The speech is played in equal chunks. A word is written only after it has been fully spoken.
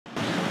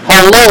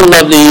Hello,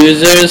 lovely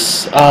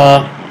users.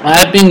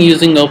 I've been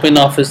using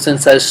OpenOffice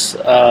since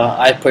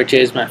I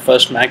purchased my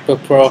first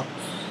MacBook Pro,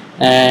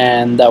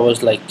 and that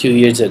was like 2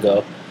 years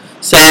ago.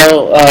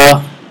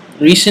 So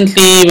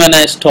recently, when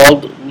I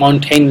installed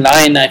Mountain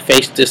Lion, I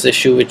faced this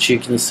issue, which you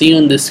can see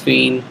on the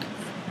screen.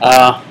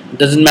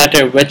 Doesn't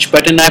matter which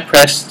button I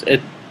pressed,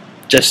 it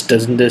just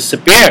doesn't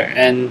disappear,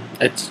 and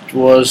it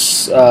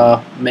was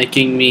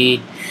making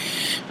me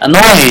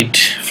annoyed,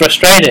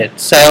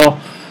 frustrated. So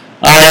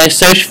I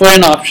searched for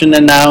an option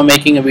and now I'm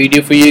making a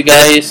video for you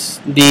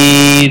guys.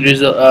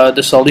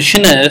 The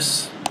solution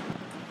is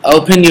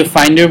open your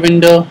Finder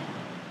window,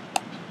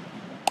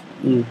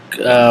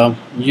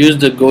 use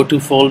the Go to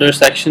folder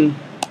section,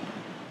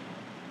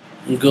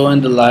 go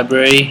in the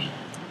library,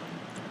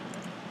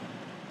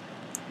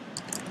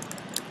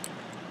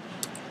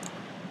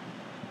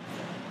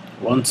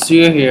 once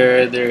you're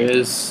here there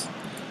is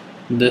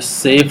this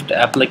saved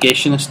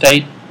application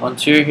state.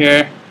 Once you're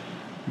here,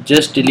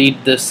 just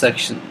delete this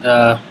section,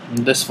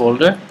 this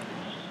folder.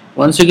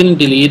 Once you're going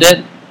to delete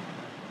it,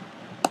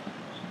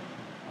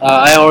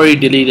 I already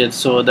deleted,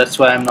 so that's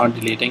why I'm not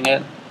deleting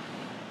it.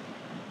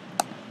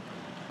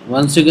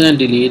 Once you're going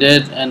to delete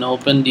it and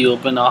open the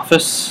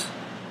OpenOffice,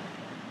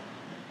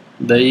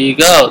 there you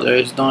go, there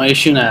is no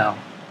issue now.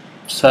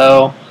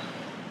 So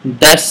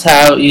that's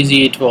how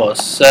easy it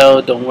was.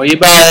 So don't worry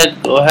about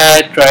it, go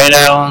ahead, try it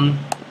out.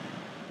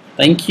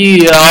 Thank you,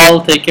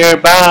 y'all, take care,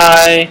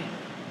 bye.